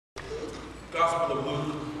Gospel of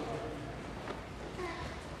Luke,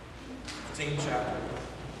 15th chapter.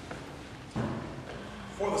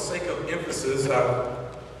 For the sake of emphasis, I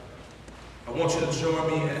want you to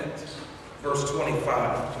join me at verse 25.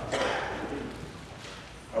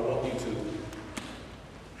 I want you to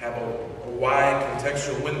have a wide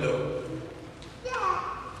contextual window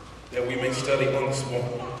that we may study on this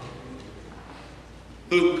morning.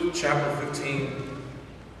 Luke chapter 15,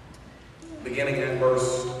 beginning at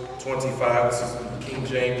verse 25. This is the King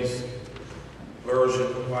James Version.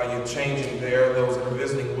 While you're changing there, those that are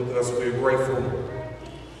visiting with us, we're grateful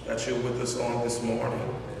that you're with us on this morning.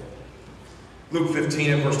 Luke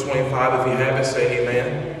 15 and verse 25, if you have it, say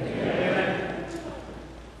amen. Amen.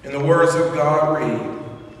 In the words of God read,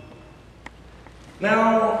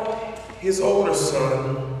 "Now his older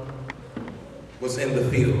son was in the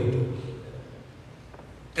field.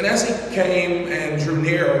 And as he came and drew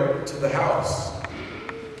near to the house,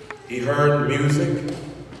 he heard music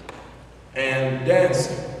and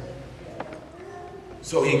dancing.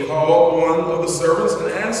 So he called one of the servants and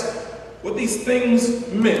asked what these things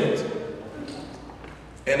meant.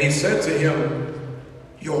 And he said to him,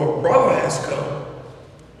 'Your brother has come,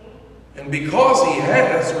 and because he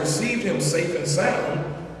has received him safe and sound,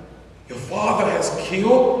 your father has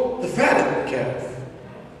killed the fatted calf.'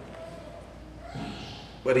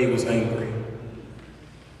 But he was angry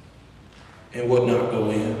and would not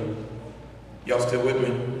go in." Y'all still with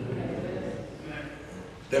me?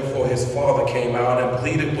 Therefore his father came out and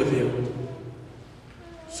pleaded with him.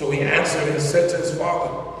 So he answered and said to his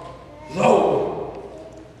father, "Lo,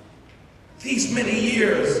 these many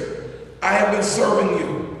years I have been serving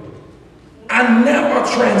you. I never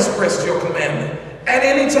transgressed your commandment at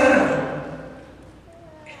any time.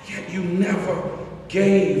 And yet you never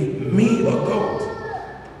gave me a goat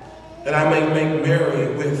that I may make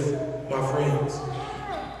merry with my friends.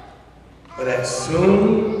 But as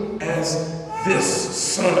soon as this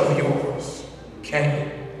son of yours came,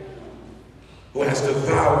 who has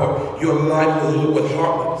devoured your livelihood with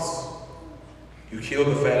harlots, you killed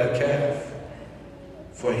the fatted calf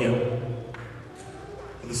for him."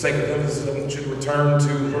 For the sake of emphasis, I want you to return to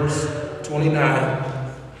verse 29.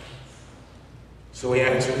 So he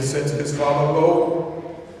answered and said to his father, "Lo,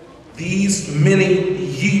 these many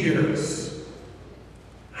years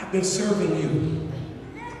I've been serving you.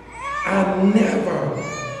 I never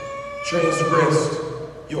transgressed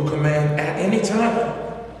your command at any time.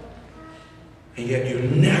 And yet you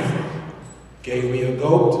never gave me a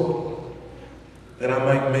goat that I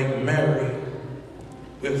might make merry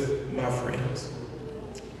with my friends."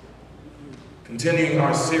 Continuing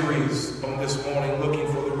our series on this morning, looking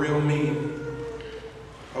for the real me,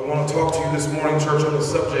 I want to talk to you this morning, church, on the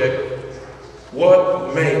subject,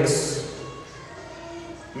 what makes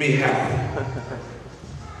me happy?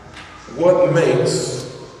 What makes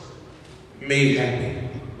me happy?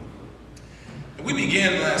 We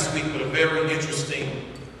began last week with a very interesting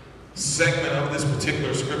segment of this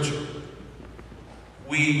particular scripture.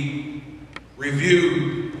 We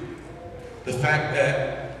reviewed the fact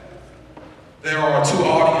that there are two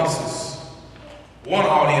audiences, one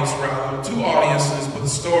audience rather, two audiences, but the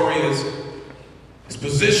story is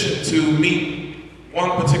positioned to meet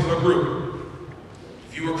one particular group.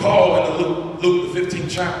 If you recall, in the Luke the 15th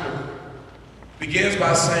chapter, begins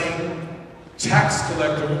by saying tax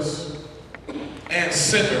collectors and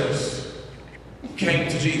sinners came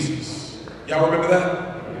to Jesus. Y'all remember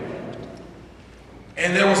that?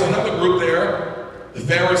 And there was another group there, the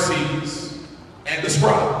Pharisees and the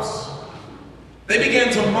scribes. They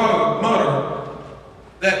began to mutter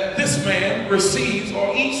that this man receives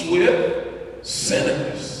or eats with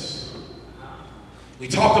sinners. We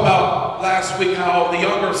talked about last week how the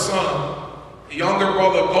younger son, the younger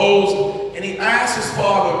brother, goes and he asks his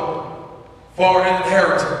father for an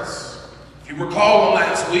inheritance. If you recall on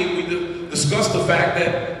last week, we discussed the fact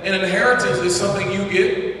that an inheritance is something you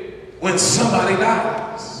get when somebody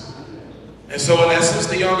dies. And so in essence,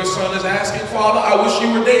 the younger son is asking, "Father, I wish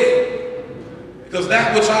you were dead, because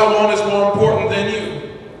that which I want is more important than you."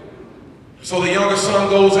 So the younger son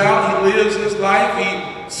goes out, he lives his life, he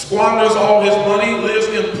squanders all his money, lives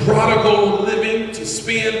in prodigal living to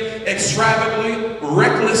spend extravagantly,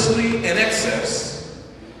 recklessly, in excess.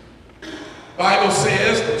 Bible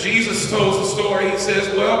says, Jesus tells the story, he says,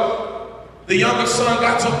 well, the younger son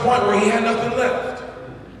got to a point where he had nothing left.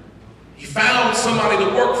 He found somebody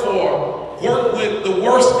to work for, worked with the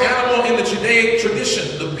worst animal in the Judaic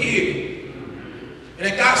tradition, the pig. And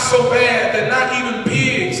it got so bad that not even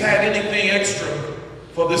pigs had anything extra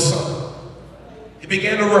for this son. He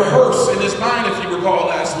began to rehearse in his mind, if you recall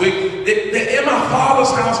last week, that in my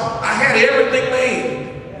father's house, I had everything made.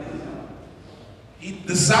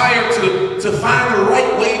 desire to find the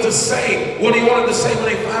right way to say what he wanted to say when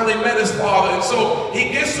he finally met his father. And so he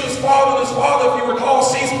gets to his father, and his father, if you recall,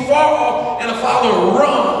 sees him far off, and the father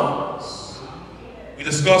runs. We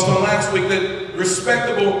discussed on last week that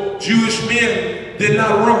respectable Jewish men did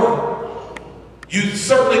not run. You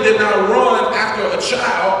certainly did not run after a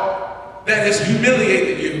child that has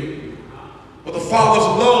humiliated you. But the father's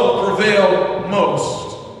love prevailed most.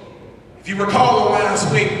 If you recall the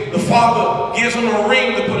last week, the father gives him a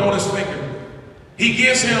ring to put on his finger. He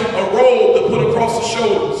gives him a robe to put across the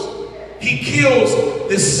shoulders. He kills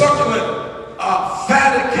this succulent,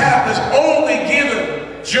 fatted calf that's only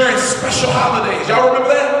given during special holidays. Y'all remember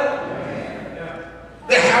that?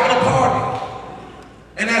 They're having a party.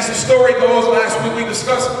 And as the story goes, last week we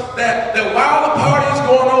discussed that while the party is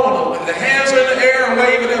going on, the hands are in the air and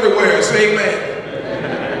waving everywhere. Say amen.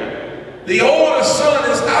 The older son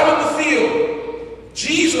is out in the field.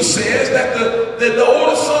 Jesus says that the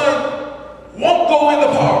older son won't go in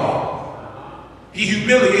the party. He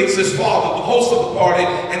humiliates his father, the host of the party,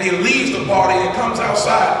 and he leaves the party and comes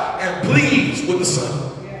outside and pleads with the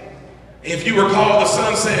son. If you recall, the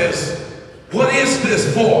son says, "What is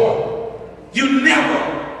this for? You never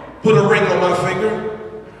put a ring on my finger.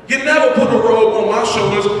 You never put a robe on my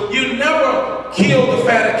shoulders. You never killed the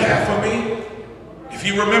fatted calf for me." If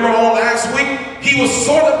you remember on last week, he was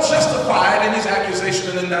sort of justified in his accusation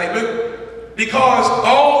and indictment because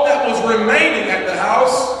all that was remaining at the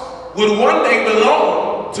house would one day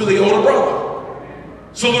belong to the older brother.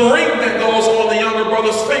 So the ring that goes on the younger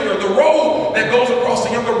brother's finger, the robe that goes across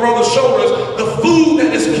the younger brother's shoulders, the food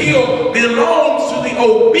that is killed belongs to the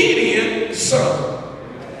obedient son.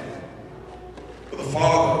 But the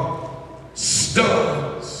father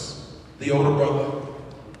stuns the older brother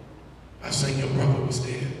by saying, "Your brother was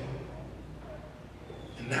dead,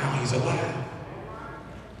 and now he's alive.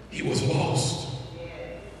 He was lost,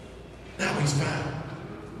 now he's found."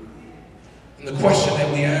 And the question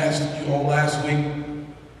that we asked you on last week,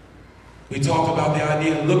 we talked about the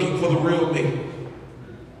idea of looking for the real me.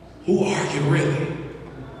 Who are you really?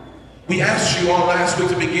 We asked you on last week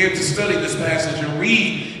to begin to study this passage and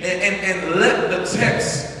read and let the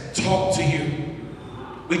text talk to you.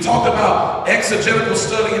 We talked about exegetical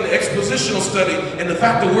study and expositional study and the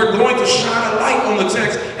fact that we're going to shine a light on the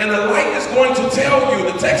text, and the light is going to tell you,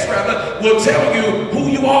 the text rather, will tell you who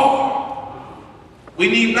you are. We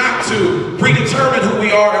need not to predetermine who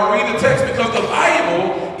we are and read the text because the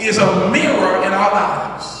Bible is a mirror in our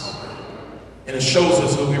lives, and it shows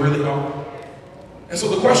us who we really are. And so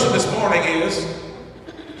the question this morning is,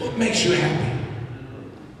 what makes you happy?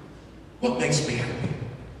 What makes me happy?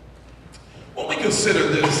 When we consider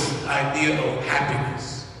this idea of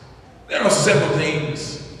happiness, there are several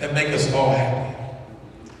things that make us all happy.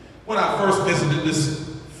 When I first visited this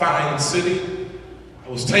fine city,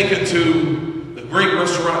 I was taken to the great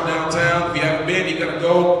restaurant downtown. If you haven't been, you gotta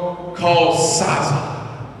go, called Saza.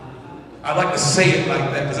 I like to say it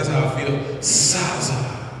like that because that's how I feel. Saza.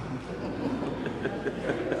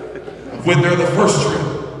 I went there the first trip.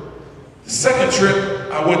 The second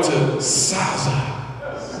trip, I went to Saza.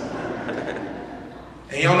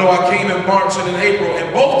 And y'all know I came in March and in April,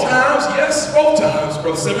 and both times, yes, both times,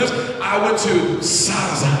 Brother Simmons, I went to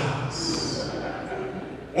Saza's.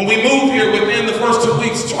 When we moved here within the first 2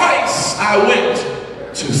 weeks, twice I went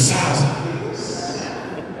to Saza's.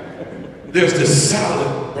 There's this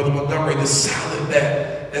salad, Brother Montgomery, this salad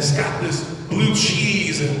that's got this blue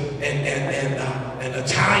cheese and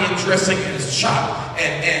Italian dressing, and it's chopped,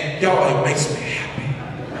 and y'all, it makes me happy.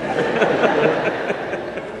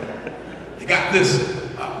 They got this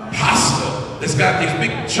pasta that's got these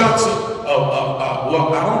big chunks of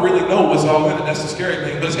well, I don't really know what's all in it, that's the scary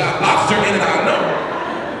thing, but it's got lobster in it, I know.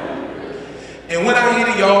 And when I eat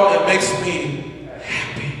it, y'all, it makes me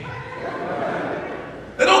happy.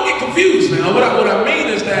 Now don't get confused now. What I mean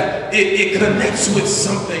is that it connects with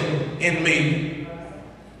something in me.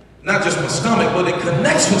 Not just my stomach, but it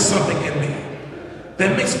connects with something in me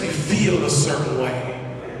that makes me feel a certain way.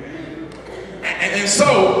 And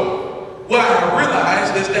so, what I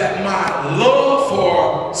realized is that my love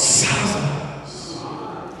for Saza's,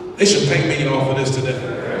 they should pay me off for this today.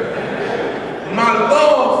 My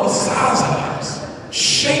love for Saza's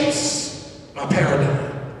shapes my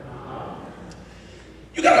paradigm.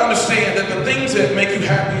 You gotta understand that the things that make you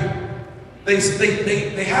happy,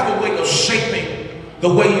 they have a way of shaping the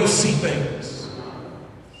way you see things.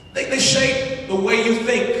 They shape the way you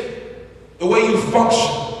think, the way you function.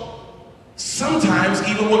 Sometimes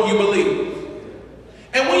even what you believe.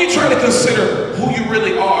 And when you try to consider who you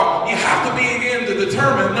really are, you have to begin to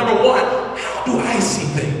determine, number one, how do I see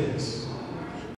things?